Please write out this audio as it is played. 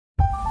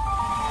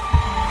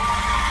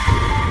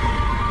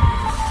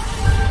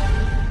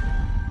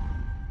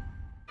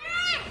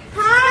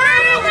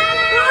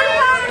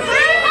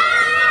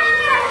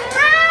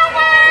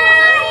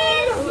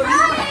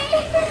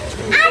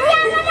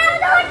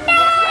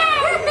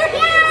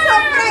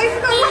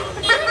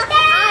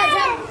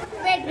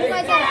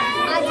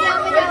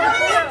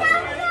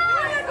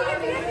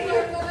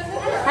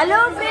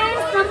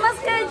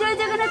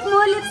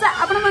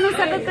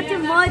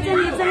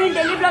Channel Lipsa रानी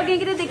daily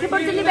blogging रे देखि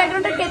पड़छली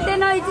background केते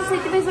न होई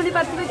सेति सुनी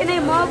पार्थिबे कि नहीं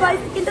मो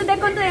वॉइस किंतु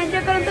देखंतु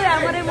एन्जॉय करंतु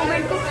हमर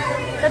मोमेंट को।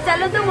 तो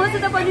चलंतु मो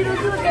सहित बनी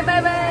रहू। Okay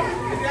bye bye.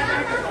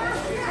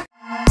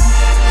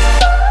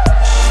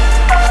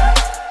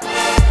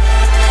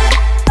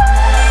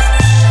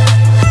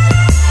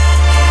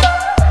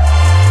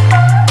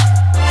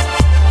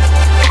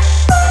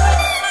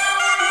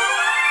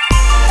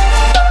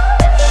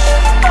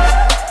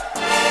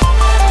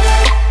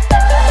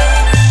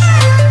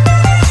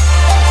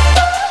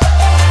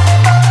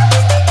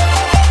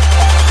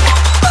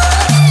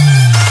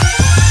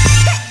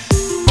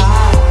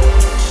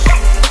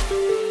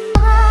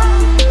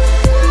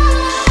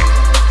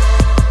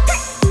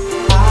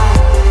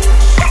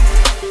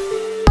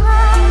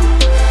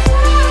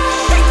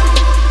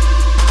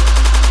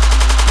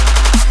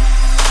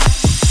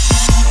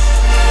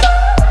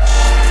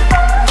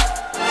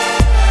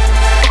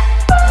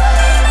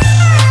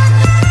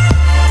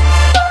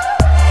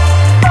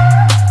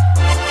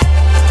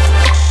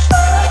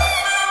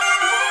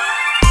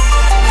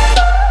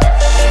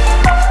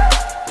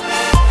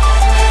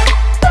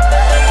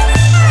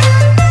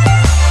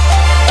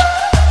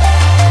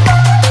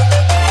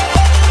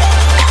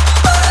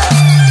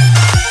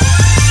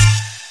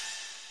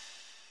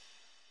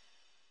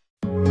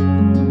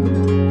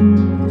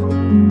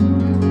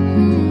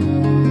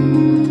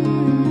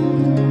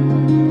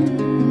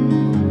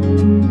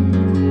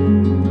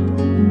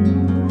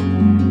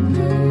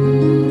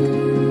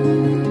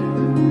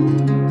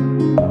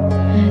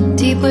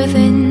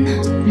 Within,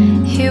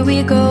 here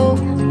we go,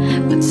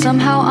 but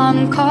somehow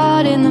I'm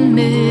caught in the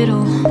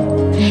middle.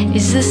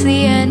 Is this the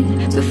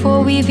end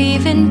before we've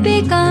even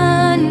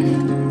begun?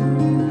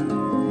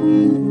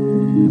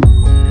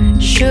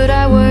 Should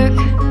I work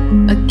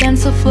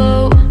against the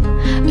flow,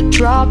 a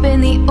drop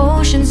in the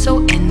ocean so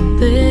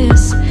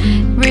endless,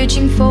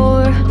 reaching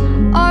for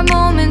our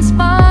moments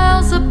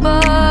miles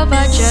above?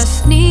 I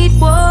just need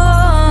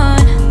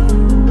one,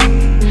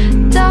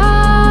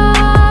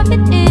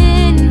 diving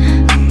in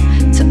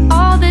to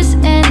all this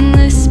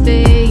endless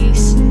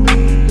space,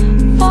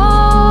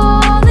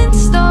 falling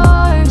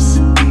stars,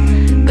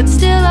 but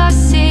still I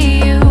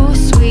see you.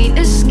 Sweet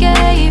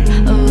escape,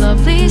 a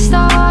lovely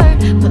start,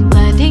 but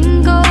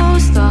letting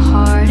go's the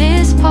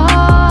hardest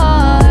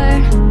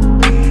part.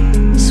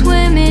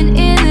 Swimming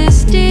in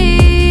this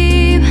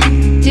deep,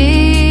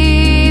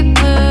 deep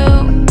blue.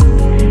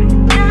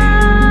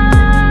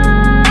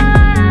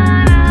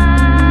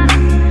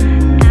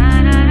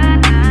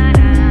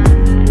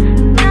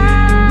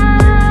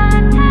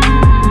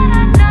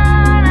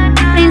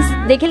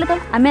 देखिले तो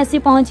आम आसी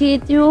पहुंची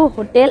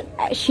hotel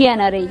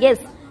आशियाना रे। Yes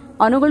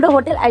Angul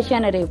hotel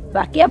आशियाना रे।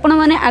 बाकी आपण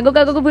माने आगो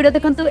आगो वीडियो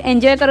देखंतु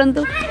एंजॉय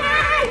करंतु।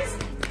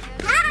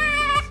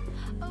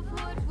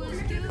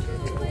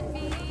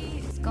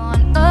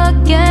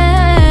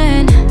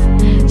 Again,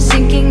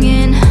 sinking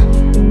in,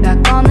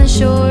 back on the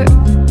shore,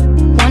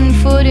 one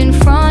foot in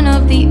front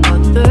of the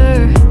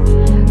other.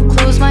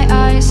 Close my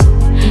eyes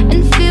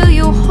and feel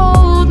you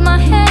hold my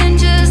hand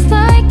just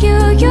like you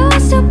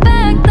used to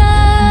back then.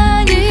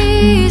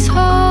 These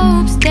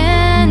hopes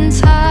dance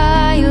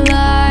high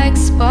like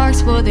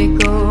sparks before they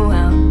go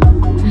out,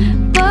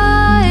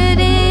 but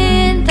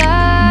in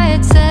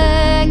that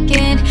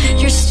second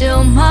you're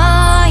still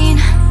mine.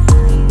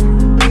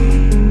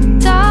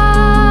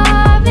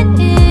 Diving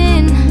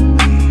in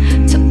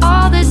to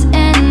all this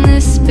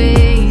endless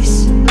space,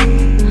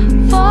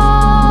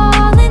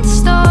 falling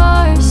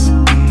stars,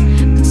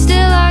 but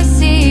still I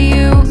see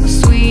you. A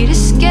sweet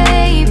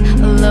escape,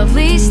 a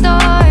lovely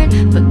start,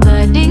 but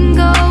letting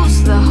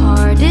go's the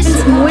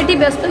hardest. मुझे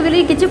व्यस्त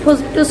करी किसी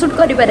photo shoot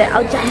करि पारे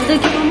आ जानते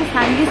कि हम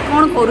family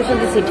cone करूछन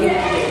Sethi.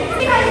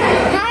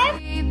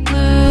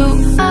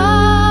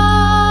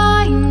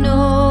 I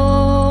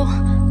know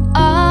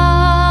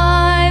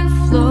I'm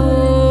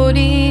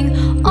floating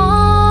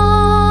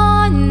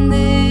on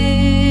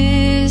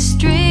this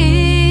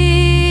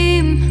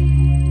dream,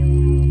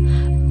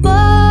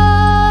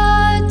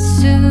 but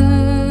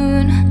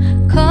soon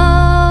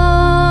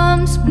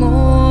comes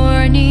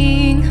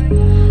morning.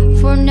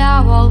 For now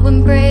I'll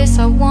embrace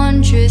our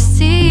wondrous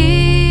sea.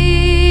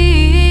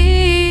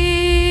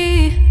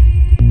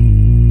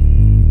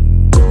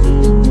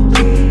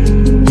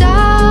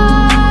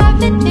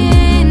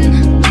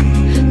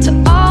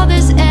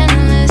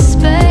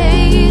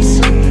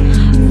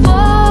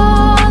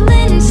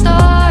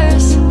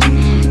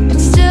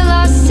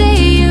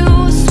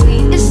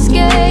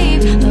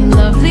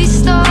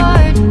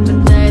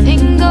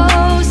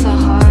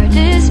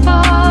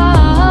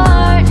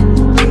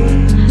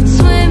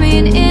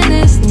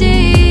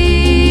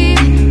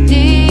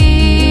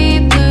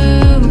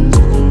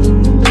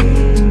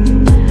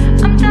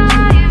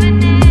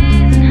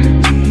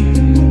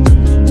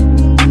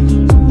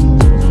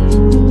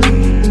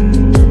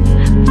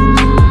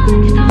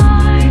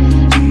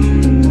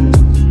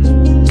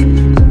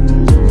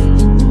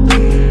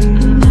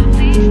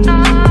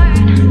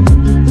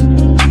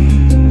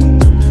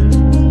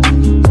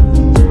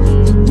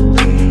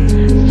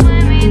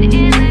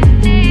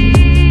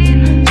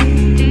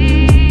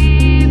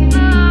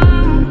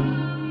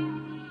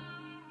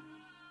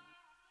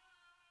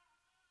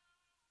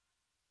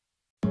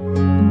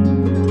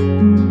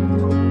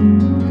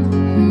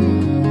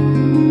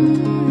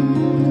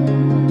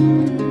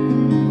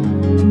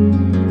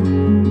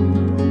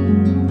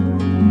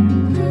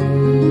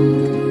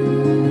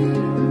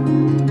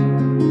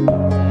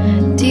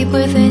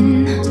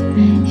 within,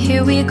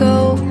 here we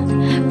go.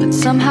 But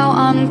somehow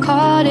I'm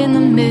caught in the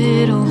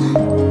middle.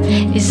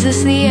 Is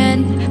this the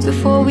end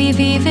before we've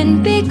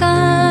even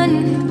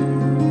begun?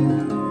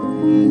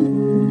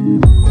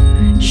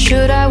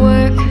 Should I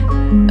work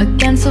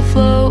against the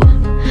flow?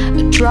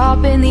 A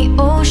drop in the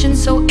ocean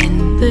so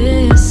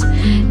endless,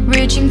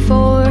 reaching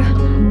for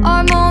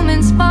our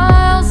moments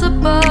miles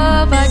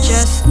above. I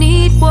just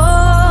need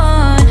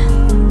one.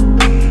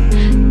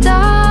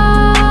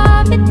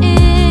 Diving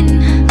in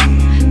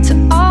to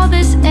all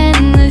this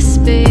endless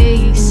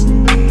space,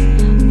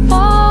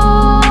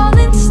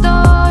 falling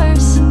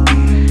stars,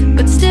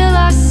 but still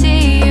I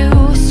see you.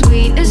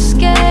 Sweet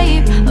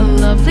escape, a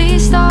lovely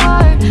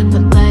start,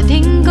 but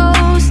letting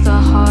go's the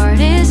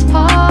hardest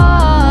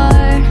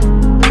part.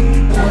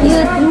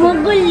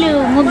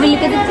 Mogul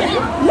ka dito.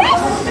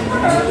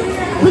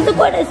 Gusto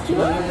ko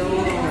restaurant.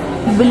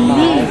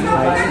 Bulli.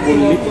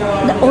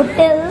 The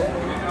hotel.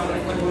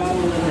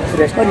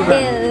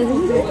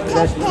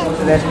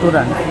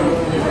 Restaurant.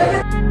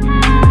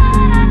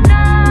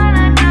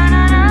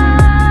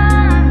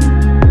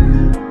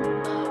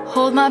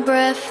 Hold my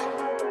breath,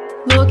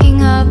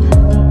 looking up.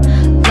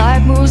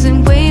 Life moves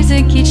in waves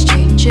that keeps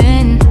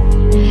changing.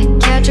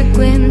 Catch a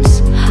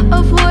glimpse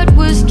of what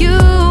was you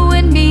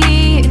and me.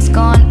 It's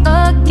gone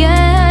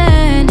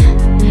again.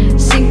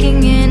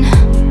 Sinking in,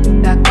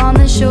 back on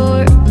the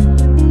shore.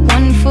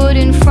 One foot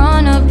in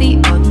front of the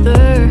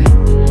other.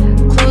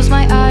 Close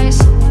my eyes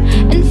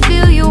and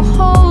feel you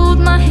hold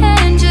my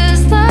hand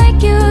just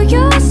like you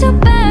used to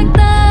back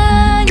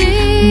then.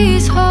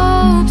 These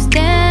hopes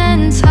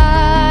dance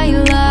high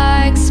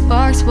like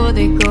sparks before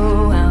they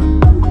go out.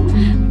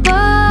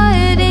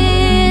 But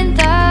in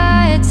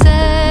that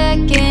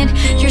second,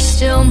 you're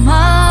still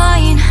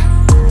mine.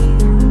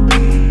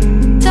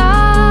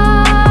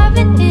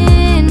 Diving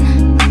in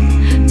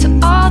to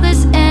all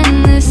this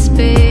endless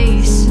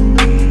space,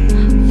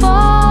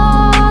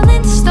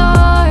 falling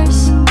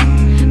stars,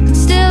 but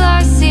still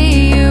I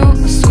see you.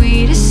 A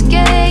sweet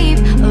escape,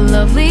 a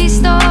lovely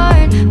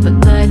start, but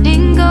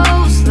letting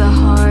go's the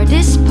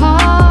hardest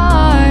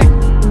part.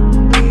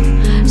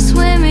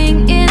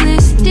 Swimming in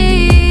this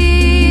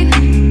deep,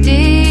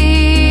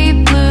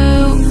 deep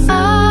blue.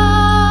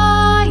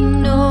 I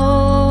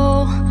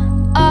know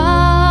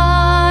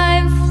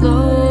I'm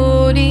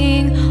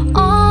floating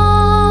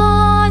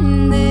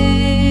on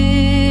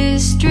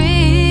this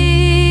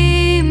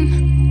dream,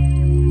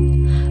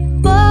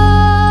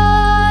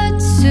 but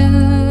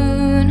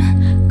soon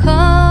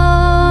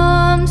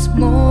comes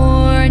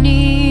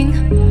morning.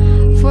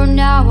 For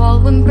now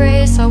I'll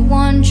embrace our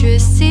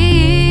wondrous sea.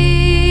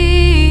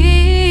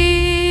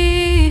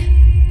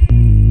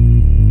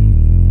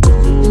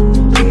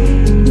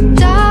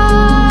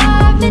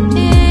 Diving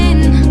in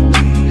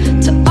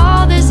to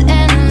all this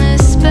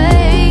endless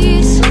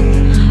space,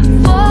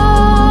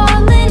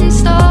 falling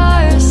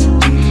stars,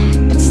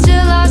 but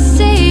still I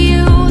see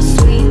you.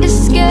 Sweet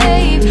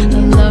escape, a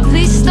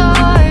lovely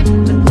start,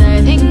 but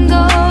letting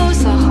go's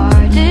the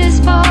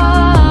hardest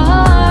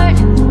part.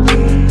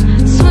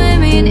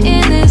 Swimming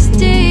in this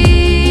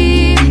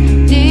deep,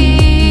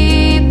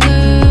 deep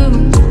blue.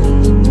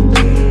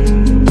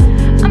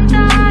 I'm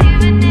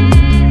diving in.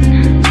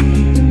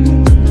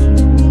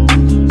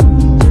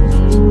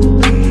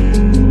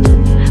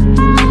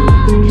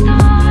 Falling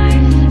stars,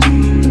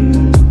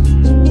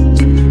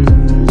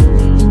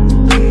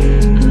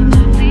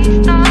 lovely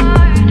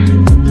start.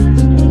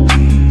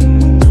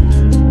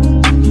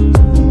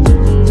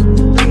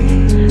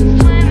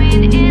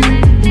 Swimming in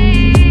this deep,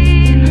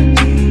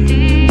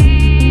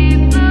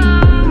 deep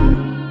blue.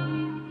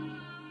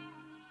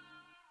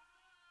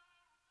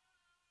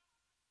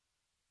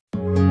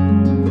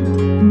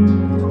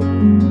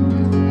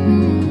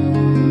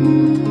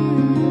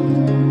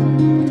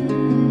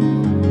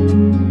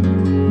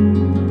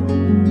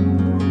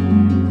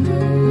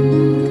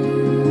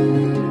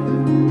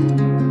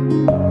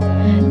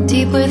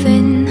 Deep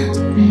within,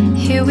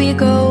 here we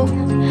go.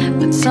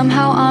 But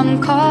somehow I'm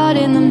caught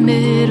in the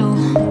middle.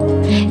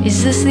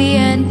 Is this the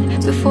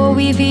end before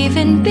we've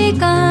even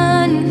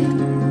begun?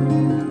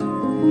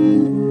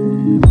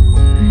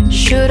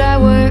 Should I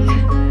work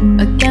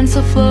against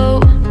the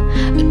flow?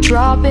 A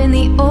drop in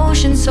the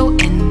ocean so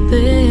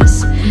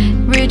endless,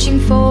 reaching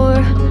for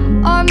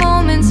our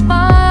moments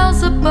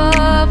miles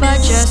above. I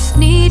just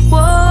need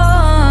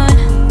one.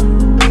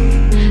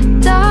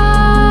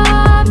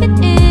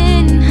 Diving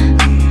in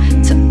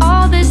to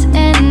all this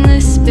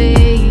endless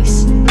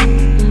space,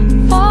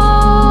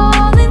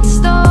 falling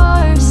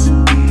stars,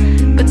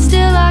 but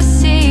still I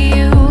see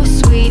you.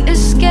 Sweet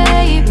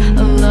escape,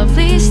 a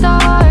lovely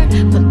start,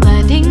 but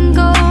letting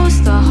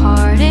go's the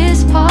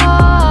hardest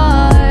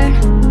part.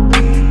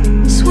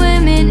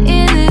 Swimming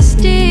in this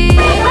deep.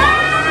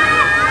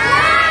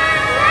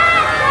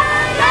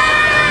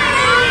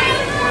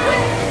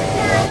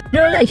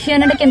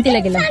 Shiana केमती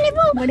लगे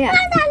बढ़िया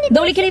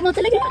दौड़ी खेली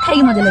मजा लगे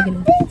खाई मजा लगे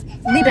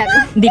दीटा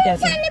दीटा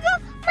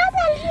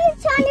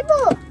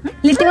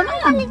लिट्टी मामा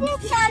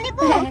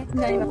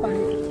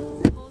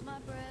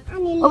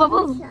ओ बाबू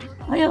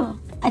आयो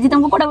आज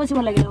तुमको कोड़ा बसी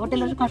भल लगे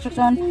होटल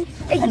कंस्ट्रक्शन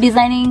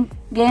डिजाइनिंग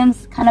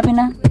गेम्स खाना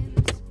पीना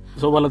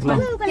सब भल थला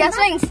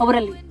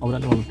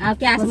ओवरऑली आ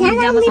क्या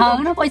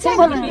हां ना पैसा भी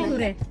भल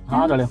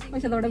हां चले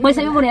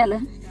पैसा भी बढ़िया ले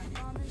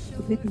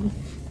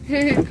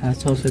हां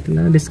 600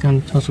 थला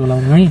डिस्काउंट 600 वाला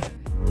नहीं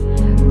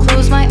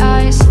Close my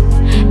eyes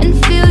and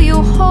feel you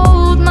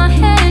hold my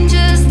hand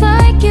just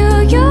like you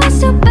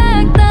used to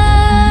back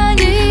then.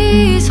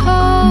 These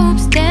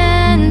hopes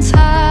dance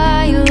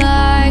high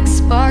like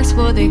sparks,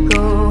 will they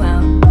go